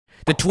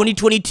The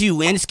 2022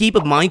 landscape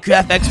of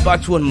Minecraft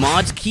Xbox One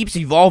mods keeps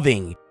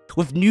evolving,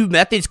 with new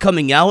methods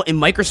coming out and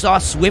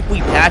Microsoft swiftly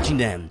patching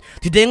them.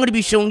 Today I'm going to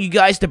be showing you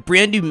guys the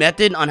brand new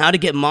method on how to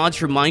get mods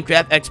for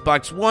Minecraft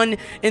Xbox One,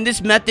 and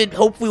this method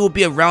hopefully will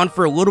be around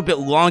for a little bit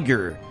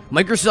longer.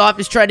 Microsoft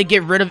is trying to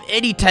get rid of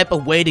any type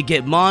of way to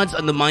get mods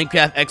on the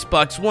Minecraft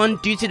Xbox One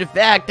due to the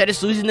fact that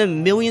it's losing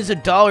them millions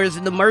of dollars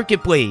in the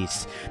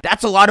marketplace.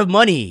 That's a lot of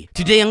money.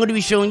 Today I'm going to be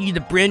showing you the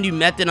brand new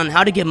method on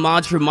how to get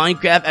mods for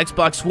Minecraft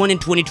Xbox One in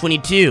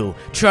 2022.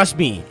 Trust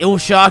me, it will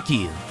shock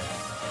you.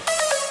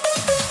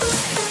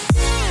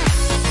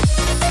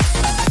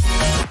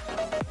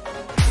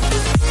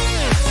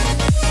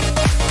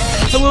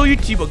 Hello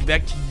YouTube, welcome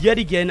back to yet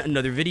again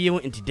another video,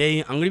 and today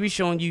I'm going to be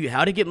showing you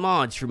how to get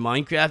mods for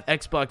Minecraft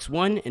Xbox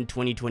One in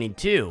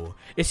 2022.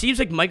 It seems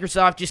like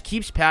Microsoft just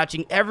keeps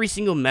patching every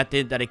single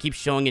method that I keep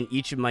showing in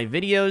each of my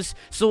videos,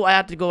 so I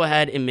have to go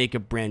ahead and make a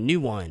brand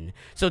new one.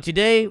 So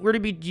today we're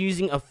going to be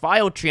using a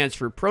file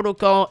transfer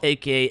protocol,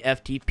 aka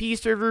FTP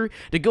server,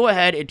 to go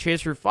ahead and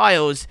transfer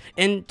files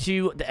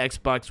into the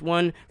Xbox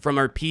One from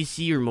our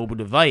PC or mobile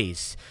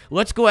device.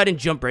 Let's go ahead and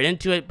jump right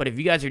into it, but if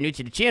you guys are new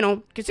to the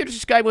channel, consider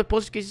subscribing with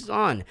post notifications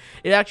on.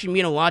 It actually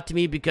means a lot to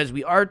me because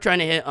we are trying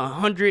to hit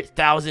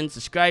 100,000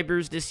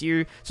 subscribers this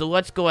year, so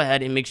let's go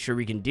ahead and make sure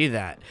we can do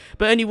that.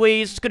 But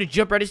anyways, let's go to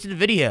jump right into the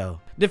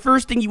video. The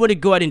first thing you want to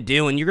go ahead and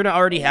do, and you're going to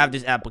already have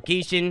this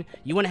application,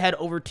 you want to head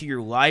over to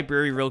your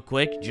library real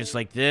quick, just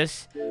like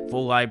this,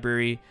 full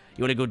library.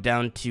 You want to go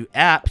down to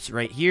apps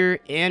right here,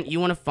 and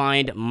you want to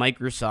find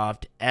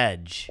Microsoft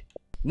Edge.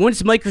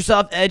 Once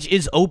Microsoft Edge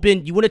is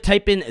open, you want to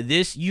type in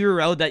this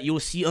URL that you'll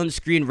see on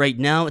screen right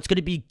now. It's going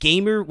to be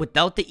gamer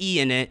without the E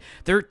in it,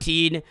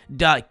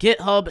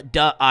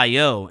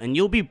 13.github.io, and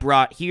you'll be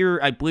brought here.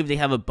 I believe they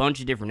have a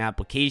bunch of different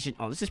applications.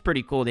 Oh, this is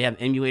pretty cool. They have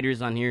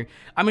emulators on here.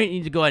 I'm going to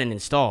need to go ahead and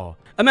install.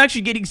 I'm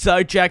actually getting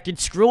sidetracked.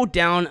 Scroll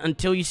down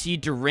until you see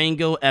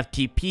Durango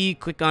FTP.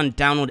 Click on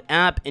download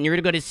app, and you're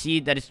going to go to see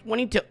that it's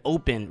wanting to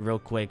open real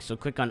quick. So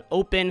click on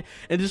open,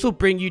 and this will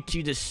bring you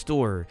to the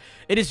store.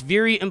 It is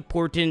very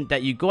important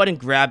that you go ahead and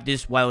grab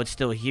this while it's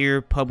still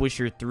here.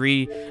 Publisher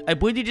 3. I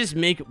believe they just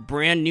make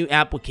brand new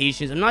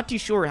applications. I'm not too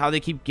sure how they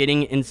keep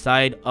getting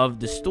inside of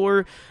the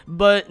store,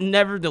 but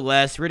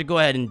nevertheless, we're going to go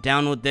ahead and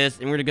download this,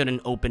 and we're going to go ahead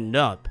and open it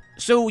up.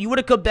 So you want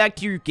to come back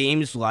to your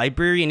games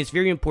library, and it's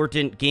very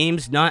important,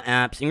 games, not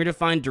apps, and you're going to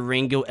find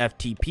Durango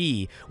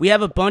FTP. We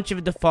have a bunch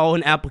of the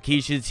following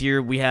applications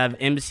here. We have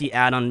MC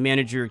Add-on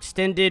Manager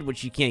Extended,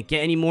 which you can't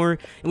get anymore,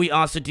 and we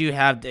also do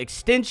have the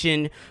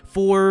extension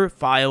for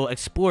File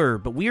Explorer,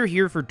 but we are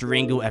here for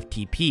Durango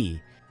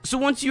FTP. So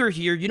once you're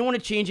here, you don't want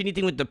to change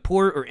anything with the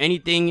port or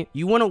anything.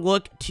 You want to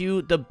look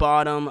to the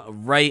bottom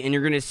right, and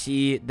you're going to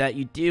see that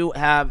you do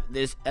have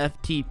this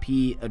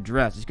FTP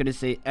address. It's going to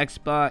say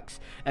Xbox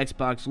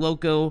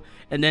loco,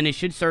 and then it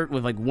should start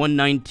with like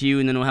 192,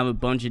 and then it'll have a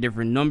bunch of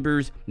different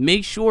numbers.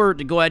 Make sure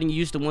to go ahead and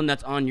use the one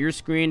that's on your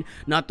screen,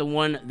 not the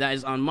one that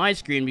is on my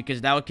screen,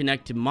 because that will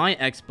connect to my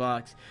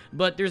Xbox.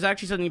 But there's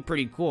actually something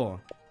pretty cool.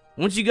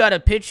 Once you got a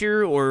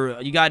picture or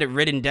you got it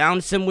written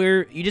down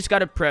somewhere, you just got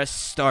to press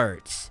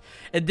start.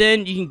 And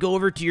then you can go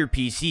over to your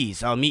PC,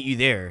 so I'll meet you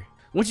there.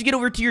 Once you get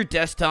over to your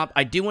desktop,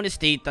 I do want to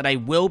state that I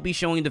will be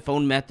showing the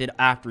phone method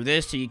after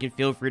this, so you can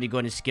feel free to go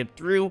ahead and skip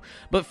through.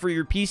 But for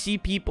your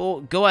PC people,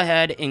 go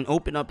ahead and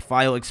open up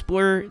File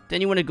Explorer.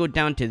 Then you want to go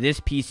down to this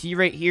PC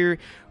right here,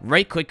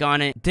 right click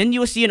on it. Then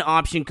you'll see an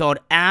option called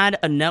Add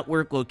a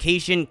Network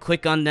Location.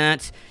 Click on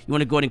that. You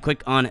want to go ahead and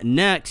click on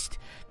Next.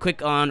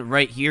 Click on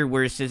right here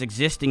where it says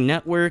Existing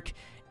Network.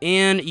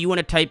 And you want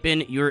to type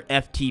in your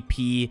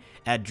FTP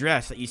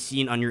address that you've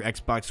seen on your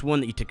Xbox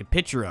One that you took a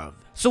picture of.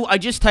 So I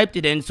just typed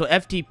it in, so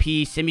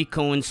FTP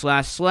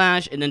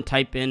 // and then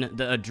type in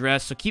the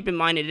address. So keep in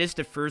mind it is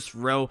the first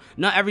row.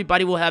 Not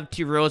everybody will have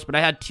 2 rows, but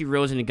I had 2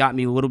 rows and it got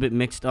me a little bit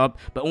mixed up.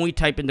 But only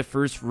type in the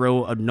first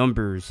row of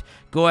numbers.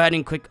 Go ahead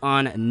and click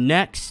on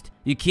Next.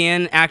 You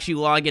can actually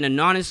log in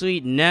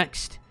anonymously.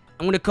 Next.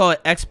 I'm going to call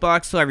it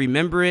Xbox so I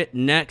remember it.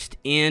 Next,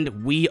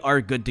 and we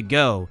are good to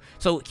go.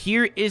 So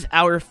here is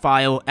our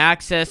file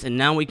access, and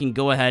now we can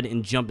go ahead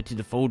and jump into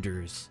the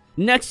folders.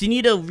 Next, you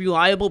need a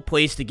reliable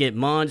place to get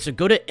mods, so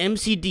go to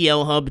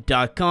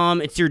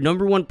mcdlhub.com. It's your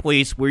 #1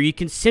 place where you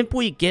can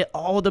simply get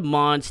all the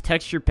mods,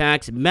 texture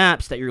packs,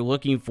 maps that you're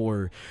looking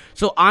for.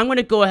 So I'm going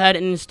to go ahead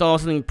and install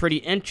something pretty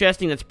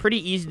interesting that's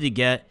pretty easy to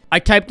get. I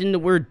typed in the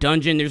word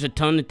dungeon. There's a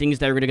ton of things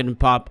that are going to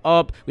pop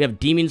up. We have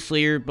Demon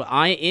Slayer, but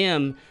I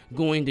am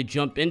going to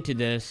jump into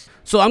this.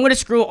 So I'm going to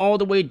scroll all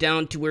the way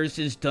down to where it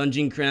says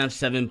Dungeon Craft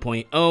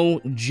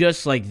 7.0,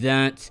 just like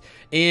that.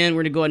 And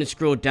we're going to go ahead and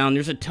scroll down.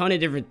 There's a ton of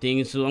different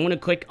things. So I'm going to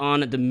click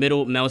on the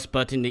middle mouse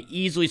button to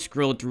easily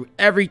scroll through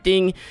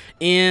everything.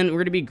 And we're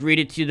going to be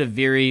greeted to the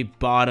very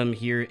bottom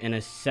here in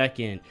a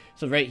second.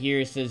 So right here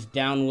it says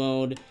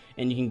download,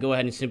 and you can go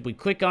ahead and simply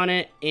click on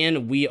it,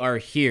 and we are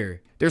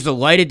here. There's a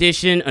light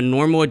edition, a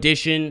normal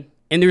edition,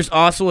 and there's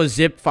also a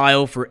zip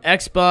file for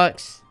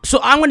Xbox. So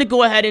I'm going to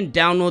go ahead and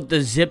download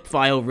the zip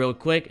file real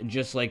quick,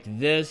 just like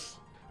this.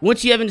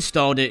 Once you have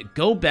installed it,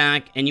 go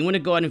back, and you want to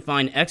go ahead and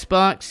find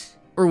Xbox.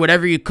 or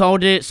whatever you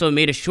called it. So it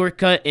made a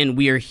shortcut and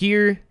we are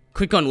here.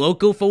 Click on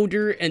local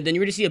folder and then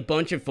you're gonna see a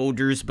bunch of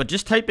folders, but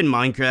just type in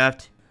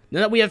Minecraft. Now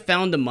that we have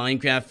found the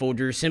Minecraft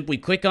folder, simply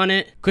click on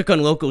it, click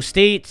on local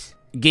state,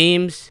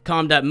 games,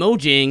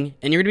 com.mojang,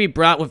 and you're going to be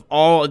brought with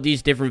all of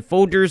these different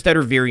folders that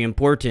are very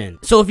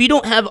important. So if you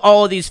don't have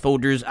all of these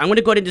folders, I'm going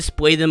to go ahead and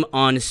display them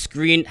on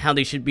screen, how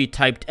they should be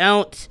typed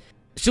out.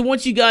 So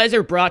once you guys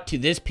are brought to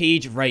this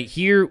page right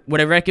here, what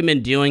I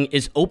recommend doing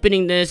is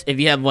opening this. If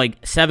you have like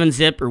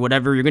 7-zip or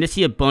whatever, you're going to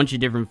see a bunch of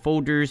different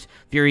folders.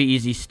 Very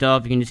easy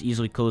stuff. You can just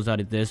easily close out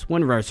of this.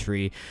 One bar is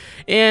free.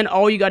 And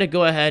all you got to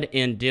go ahead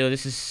and do,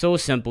 this is so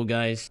simple,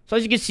 guys. So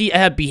as you can see, I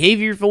have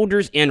behavior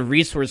folders and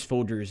resource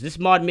folders. This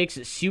mod makes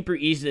it super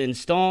easy to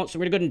install. So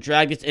we're going to go ahead and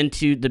drag this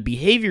into the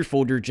behavior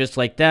folder just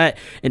like that.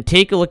 And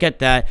take a look at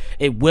that.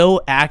 It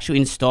will actually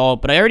install,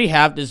 but I already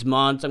have this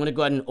mod. So I'm going to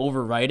go ahead and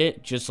overwrite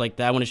it just like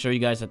that. I want to show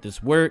you guys that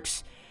this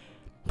works.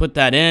 Put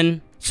that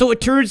in. So it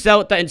turns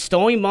out that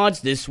installing mods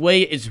this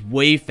way is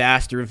way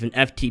faster with an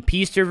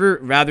FTP server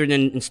rather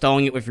than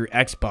installing it with your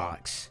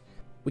Xbox.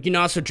 We can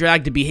also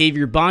drag the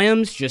behavior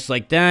biomes just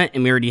like that,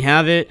 and we already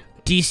have it.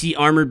 DC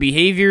armor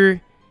behavior,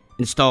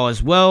 install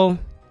as well.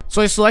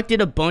 So I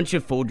selected a bunch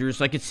of folders,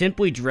 so I could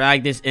simply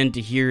drag this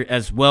into here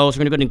as well. So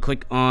we're going to go ahead and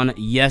click on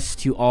yes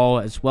to all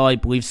as well. I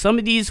believe some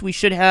of these we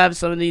should have,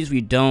 some of these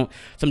we don't.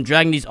 So I'm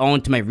dragging these all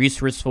into my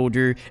resource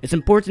folder. It's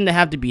important to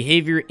have the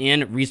behavior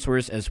and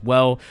resource as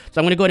well. So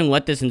I'm going to go ahead and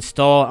let this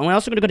install. I'm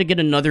also going to go ahead and get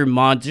another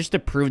mod just to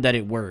prove that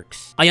it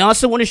works. I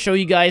also want to show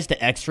you guys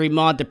the X-ray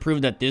mod to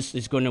prove that this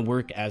is going to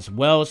work as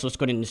well. So let's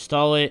go ahead and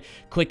install it.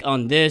 Click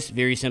on this,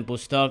 very simple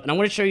stuff. And I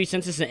want to show you,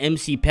 since it's an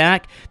MC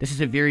pack, this is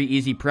a very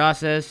easy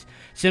process.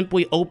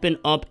 Simply open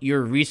up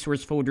your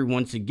resource folder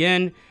once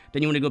again.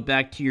 Then you want to go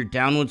back to your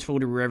downloads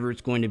folder, wherever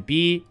it's going to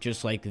be,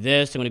 just like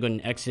this. I'm going to go ahead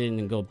and exit and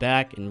then go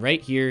back. And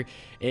right here,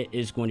 it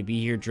is going to be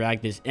here.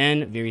 Drag this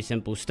in. Very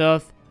simple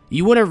stuff.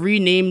 You want to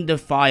rename the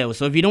file.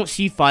 So if you don't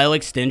see file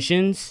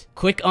extensions,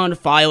 click on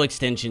file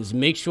extensions.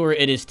 Make sure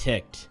it is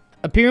ticked.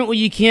 Apparently,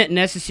 you can't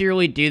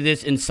necessarily do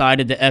this inside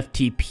of the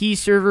FTP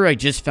server. I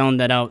just found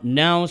that out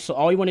now. So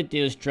all you want to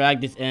do is drag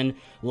this in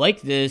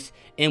like this.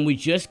 And we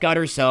just got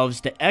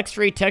ourselves the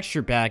X-ray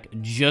texture pack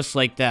just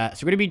like that.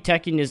 So we're going to be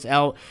checking this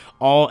out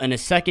all in a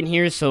second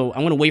here. So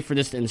I'm going to wait for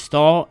this to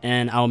install.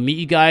 And I'll meet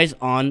you guys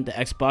on the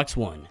Xbox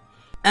One.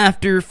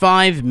 After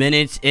 5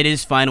 minutes, it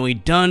is finally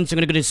done. So I'm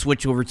going to go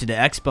switch over to the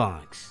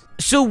Xbox.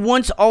 So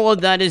once all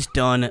of that is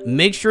done,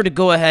 make sure to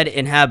go ahead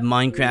and have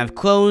Minecraft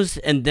closed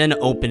and then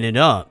open it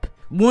up.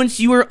 Once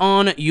you are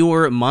on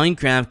your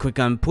Minecraft, click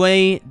on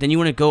play, then you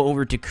want to go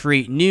over to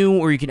create new,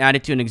 or you can add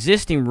it to an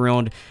existing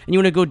world, and you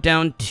want to go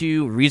down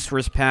to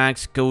resource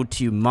packs, go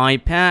to my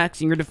packs,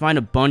 and you're going to find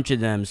a bunch of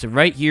them. So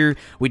right here,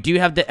 we do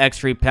have the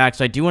X-ray pack,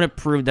 so I do want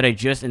to prove that I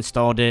just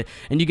installed it,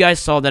 and you guys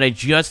saw that I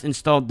just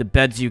installed the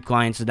BedZoo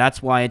client, so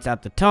that's why it's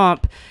at the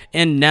top.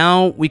 And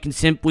now we can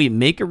simply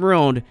make a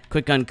world,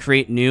 click on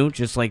create new,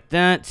 just like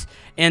that.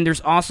 And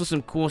there's also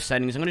some cool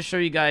settings. I'm going to show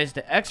you guys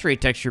the X-ray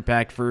texture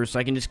pack first, so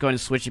I can just go ahead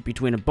and switch it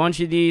between a bunch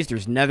of these.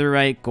 There's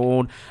netherite,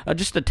 gold,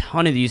 just a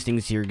ton of these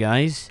things here,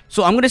 guys.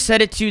 So I'm going to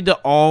set it to the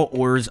all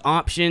ores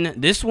option.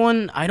 This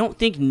one I don't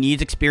think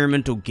needs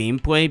experimental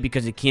gameplay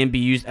because it can be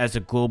used as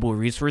a global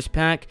resource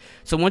pack.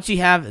 So once you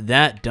have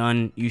that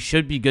done, you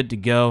should be good to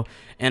go.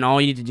 And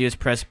all you need to do is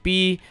press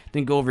B,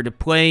 then go over to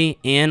play,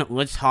 and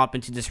let's hop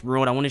into this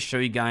world. I want to show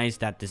you guys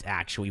that this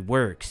actually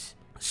works.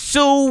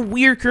 So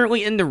we are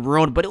currently in the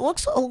world, but it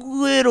looks a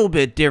little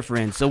bit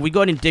different. So we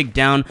go ahead and dig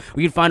down.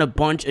 We can find a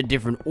bunch of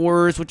different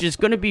ores, which is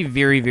going to be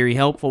very, very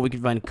helpful. We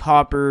can find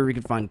copper. We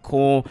can find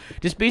coal.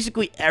 Just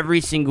basically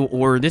every single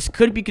ore. This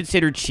could be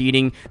considered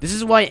cheating. This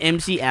is why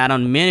MC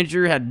Add-on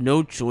Manager had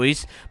no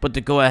choice but to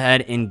go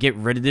ahead and get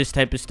rid of this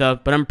type of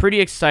stuff. But I'm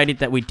pretty excited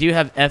that we do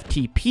have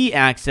FTP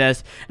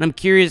access, and I'm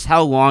curious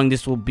how long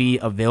this will be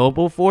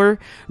available for.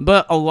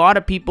 But a lot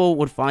of people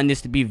would find this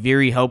to be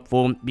very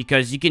helpful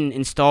because you can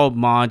install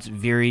mods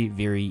very,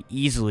 very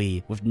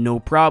easily with no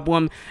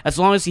problem, as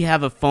long as you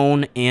have a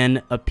phone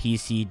and a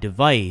PC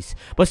device.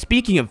 But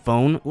speaking of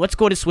phone, let's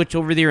go to switch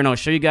over there and I'll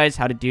show you guys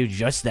how to do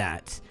just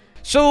that.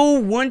 So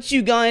once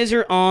you guys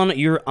are on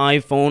your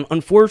iPhone,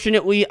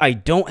 unfortunately, I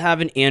don't have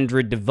an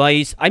Android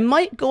device. I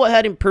might go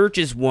ahead and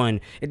purchase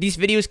one. If these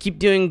videos keep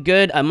doing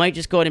good, I might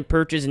just go ahead and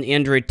purchase an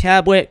Android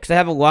tablet because I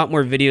have a lot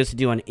more videos to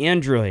do on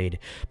Android.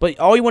 But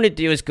all you want to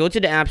do is go to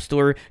the App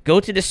Store, go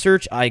to the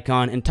search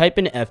icon, and type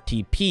in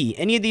FTP.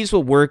 Any of these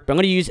will work, but I'm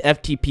going to use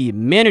FTP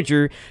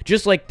Manager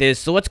just like this.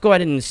 So let's go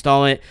ahead and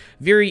install it.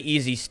 Very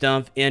easy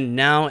stuff, and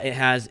now it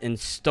has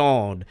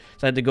installed.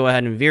 So I had to go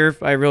ahead and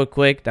verify real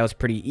quick. That was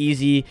pretty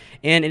easy.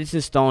 And it's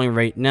installing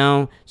right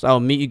now, so I'll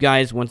meet you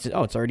guys once it,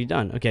 oh, it's already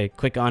done. Okay,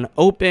 click on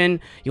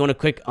open. You want to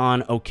click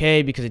on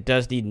OK because it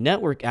does need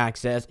network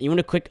access. You want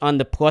to click on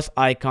the plus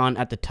icon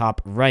at the top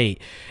right.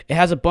 It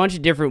has a bunch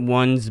of different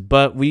ones,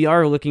 but we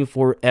are looking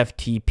for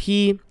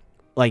FTP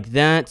like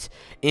that,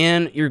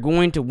 and you're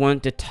going to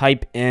want to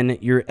type in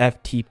your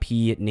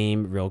FTP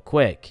name real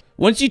quick.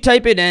 Once you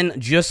type it in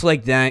just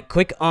like that,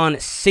 click on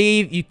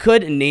save. You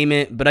could name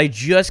it, but I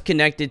just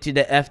connected to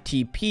the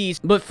FTPs.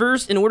 But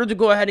first, in order to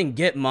go ahead and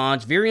get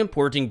mods, very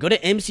important, go to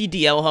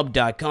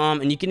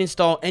mcdlhub.com and you can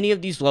install any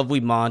of these lovely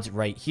mods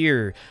right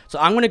here. So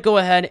I'm going to go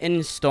ahead and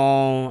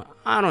install,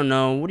 I don't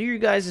know, what are your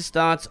guys'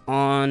 thoughts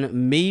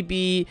on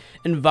maybe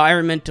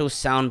environmental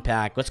sound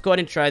pack? Let's go ahead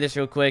and try this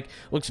real quick.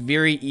 Looks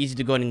very easy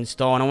to go ahead and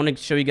install, and I want to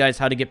show you guys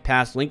how to get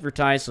past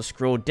Linkvertise. So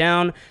scroll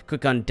down,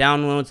 click on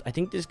downloads. I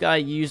think this guy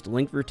used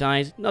Linkvertise.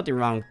 Nothing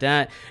wrong with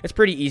that. It's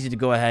pretty easy to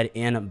go ahead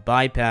and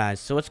bypass.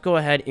 So let's go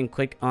ahead and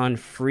click on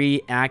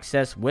free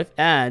access with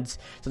ads.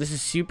 So this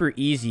is super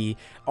easy.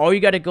 All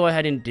you got to go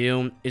ahead and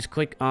do is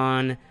click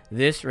on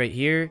this right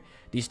here,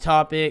 these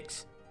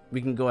topics.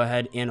 We can go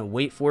ahead and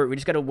wait for it. We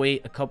just got to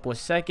wait a couple of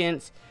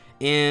seconds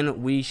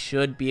and we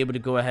should be able to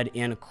go ahead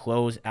and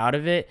close out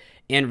of it.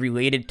 And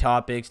related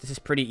topics, this is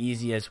pretty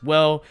easy as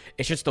well.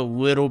 It's just a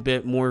little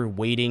bit more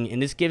waiting,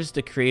 and this gives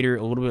the creator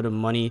a little bit of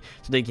money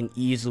so they can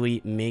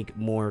easily make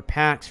more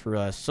packs for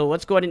us. So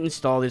let's go ahead and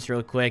install this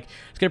real quick.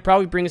 It's gonna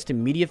probably bring us to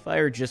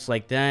Mediafire just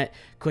like that.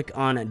 Click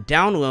on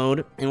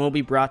download and we'll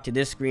be brought to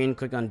this screen.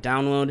 Click on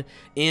download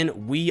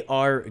and we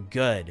are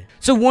good.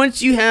 So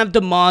once you have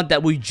the mod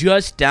that we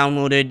just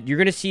downloaded, you're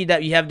gonna see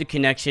that you have the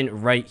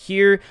connection right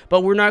here,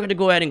 but we're not gonna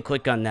go ahead and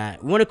click on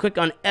that. We want to click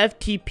on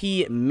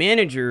FTP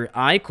Manager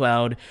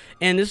iCloud,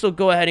 and this will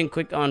go ahead and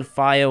click on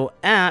File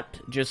App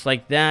just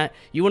like that.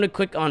 You want to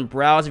click on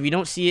Browse. If you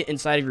don't see it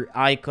inside of your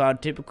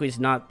iCloud, typically it's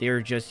not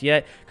there just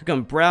yet. Click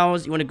on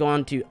Browse. You want to go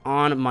on to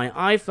On My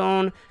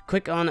iPhone,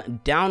 click on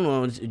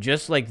Downloads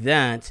just like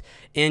that,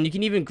 and you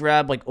can even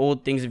grab like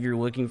old things if you're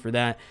looking for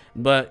that,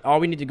 but all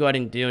we need to go ahead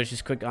and do is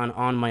just click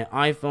on My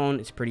iPhone.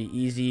 It's pretty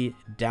easy.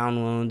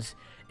 Downloads.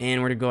 And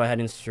we're going to go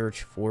ahead and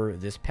search for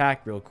this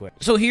pack real quick.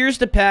 So here's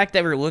the pack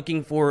that we're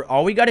looking for.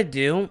 All we got to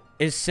do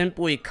is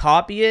simply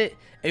copy it.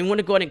 And we want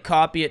to go ahead and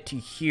copy it to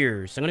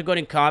here. So I'm going to go ahead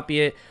and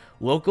copy it,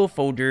 local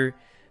folder.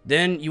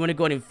 Then you want to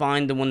go ahead and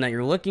find the one that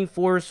you're looking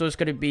for. So it's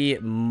going to be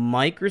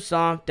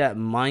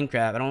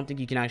Microsoft.Minecraft. I don't think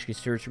you can actually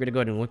search. We're going to go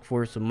ahead and look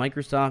for it. So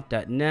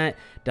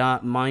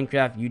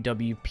Microsoft.net.Minecraft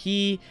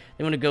UWP. Then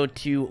we want to go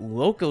to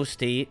local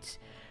states.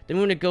 Then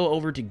we want to go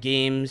over to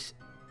games.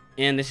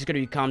 And this is going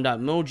to be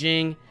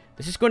com.mojang.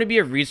 This is going to be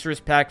a resource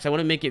pack, so I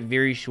want to make it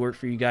very short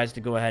for you guys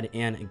to go ahead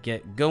and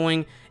get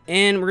going.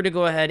 And we're going to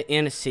go ahead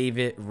and save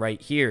it right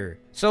here.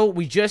 So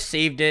we just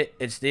saved it.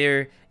 It's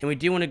there. And we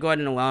do want to go ahead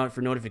and allow it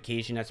for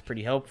notification. That's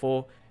pretty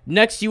helpful.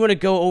 Next, you want to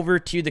go over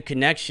to the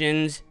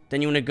connections.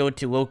 Then you want to go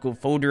to local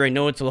folder. I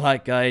know it's a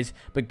lot, guys,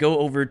 but go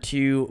over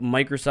to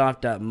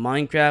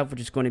Microsoft.Minecraft,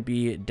 which is going to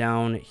be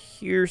down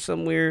here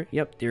somewhere.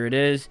 Yep, there it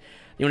is.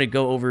 You want to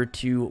go over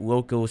to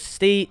local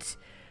states.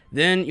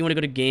 Then you want to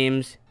go to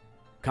games,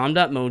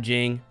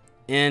 com.mojang,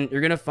 and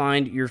you're going to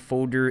find your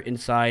folder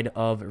inside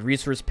of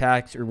resource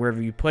packs or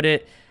wherever you put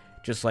it,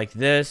 just like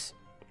this.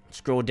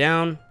 Scroll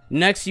down.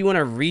 Next, you want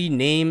to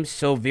rename.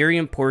 So very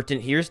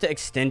important. Here's the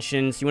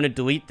extensions. You want to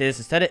delete this.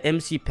 Instead of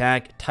MC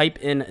pack, type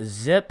in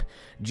zip,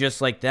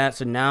 just like that.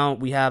 So now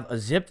we have a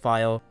zip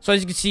file. So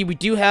as you can see, we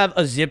do have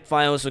a zip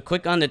file. So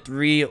click on the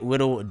three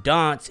little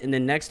dots, and the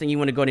next thing you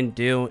want to go ahead and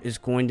do is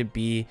going to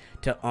be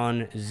to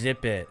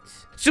unzip it.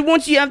 So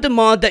once you have the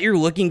mod that you're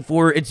looking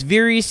for, it's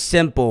very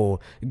simple.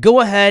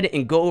 Go ahead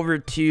and go over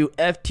to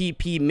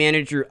FTP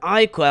Manager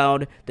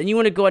iCloud. Then you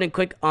want to go ahead and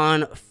click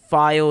on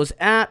Files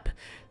App.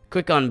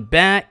 Click on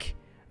back.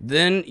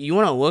 Then you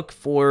want to look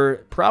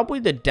for probably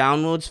the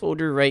downloads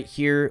folder right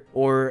here,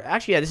 or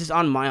actually, yeah, this is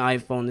on my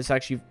iPhone. This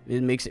actually,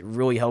 it makes it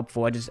really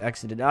helpful. I just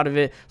exited out of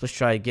it. Let's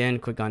try again.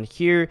 Click on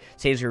here,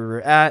 saves where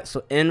we're at.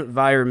 So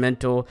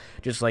environmental,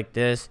 just like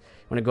this.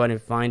 You want to go ahead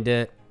and find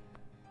it.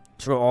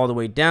 Scroll all the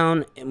way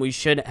down, and we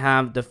should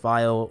have the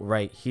file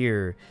right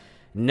here.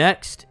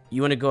 Next,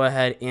 you want to go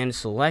ahead and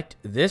select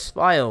this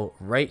file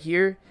right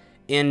here,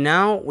 and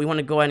now we want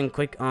to go ahead and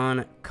click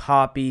on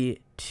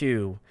copy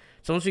to.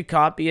 So once we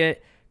copy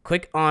it,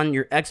 click on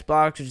your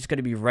Xbox, which is going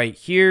to be right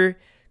here.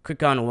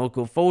 Click on a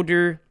local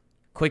folder.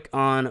 Click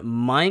on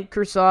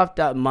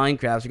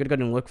Microsoft.Minecraft. So you're going to go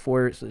ahead and look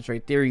for it. So it's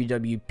right there,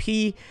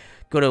 UWP.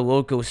 Go to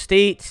local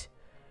state,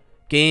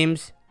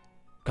 games,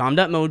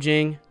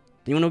 com.mojang.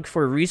 Then you want to look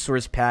for a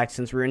resource pack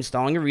since we're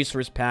installing a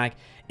resource pack,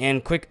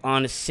 and click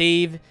on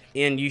save,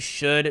 and you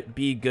should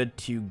be good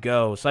to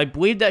go. So I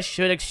believe that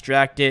should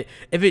extract it.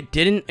 If it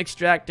didn't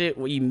extract it,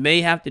 what you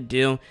may have to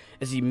do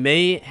is you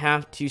may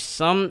have to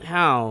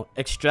somehow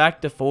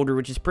extract the folder,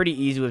 which is pretty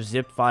easy with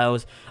zip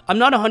files. I'm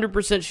not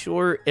 100%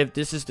 sure if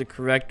this is the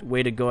correct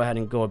way to go ahead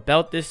and go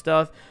about this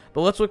stuff,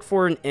 but let's look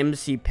for an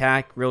MC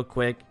pack real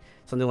quick,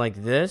 something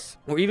like this,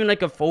 or even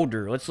like a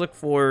folder. Let's look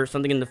for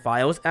something in the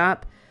Files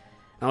app.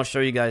 I'll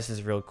show you guys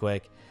this real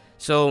quick.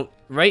 So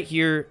right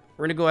here,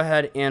 we're going to go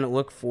ahead and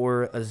look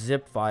for a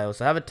zip file.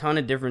 So I have a ton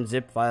of different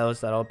zip files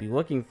that I'll be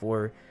looking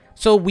for.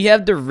 So we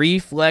have the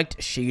reflect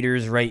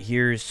shaders right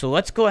here. So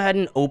let's go ahead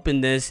and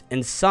open this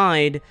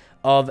inside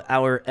of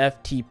our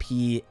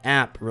FTP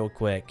app real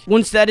quick.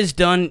 Once that is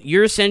done,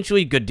 you're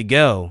essentially good to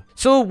go.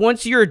 So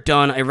once you're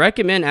done, I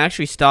recommend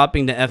actually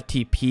stopping the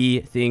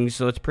FTP thing,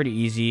 so it's pretty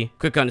easy.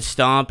 Click on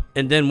stop,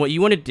 and then what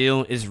you want to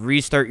do is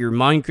restart your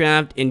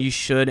Minecraft, and you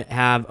should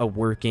have a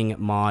working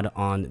mod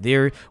on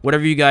there,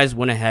 whatever you guys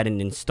went ahead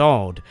and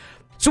installed.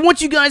 So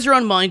once you guys are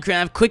on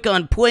Minecraft, click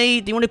on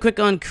play, then you want to click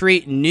on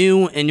create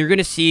new, and you're going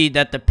to see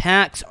that the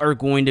packs are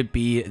going to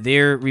be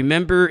there.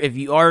 Remember, if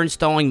you are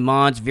installing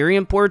mods, very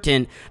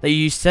important that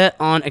you set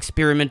on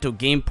experimental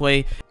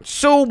gameplay.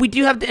 So we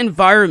do have the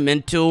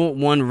environmental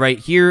one right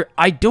here.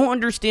 I don't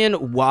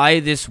understand why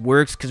this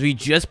works because we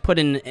just put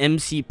an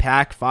MC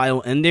pack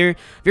file in there.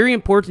 Very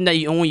important that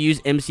you only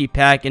use MC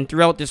pack, and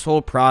throughout this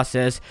whole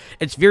process,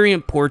 it's very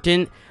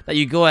important that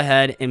you go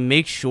ahead and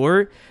make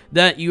sure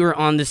that you are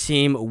on the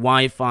same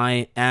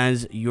Wi-Fi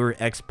as your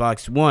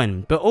Xbox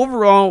One. But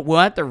overall, we'll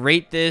have to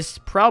rate this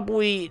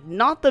probably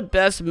not the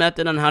best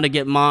method on how to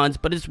get mods,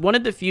 but it's one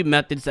of the few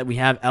methods that we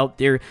have out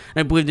there, and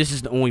I believe this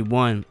is the only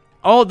one.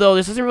 Although,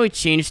 this doesn't really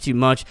change too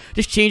much,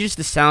 just changes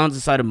the sounds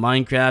inside of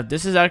Minecraft.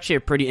 This is actually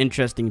a pretty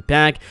interesting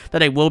pack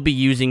that I will be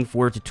using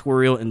for a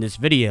tutorial in this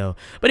video.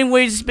 But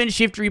anyways, it's been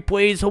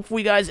Shifteryplays.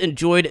 Hopefully you guys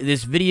enjoyed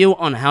this video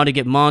on how to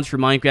get mods for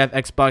Minecraft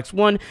Xbox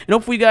One, and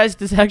hopefully you guys,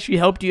 this actually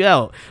helped you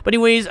out. But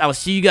anyways, I'll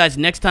see you guys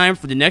next time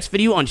for the next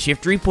video on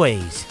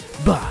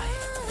Shifteryplays. Bye.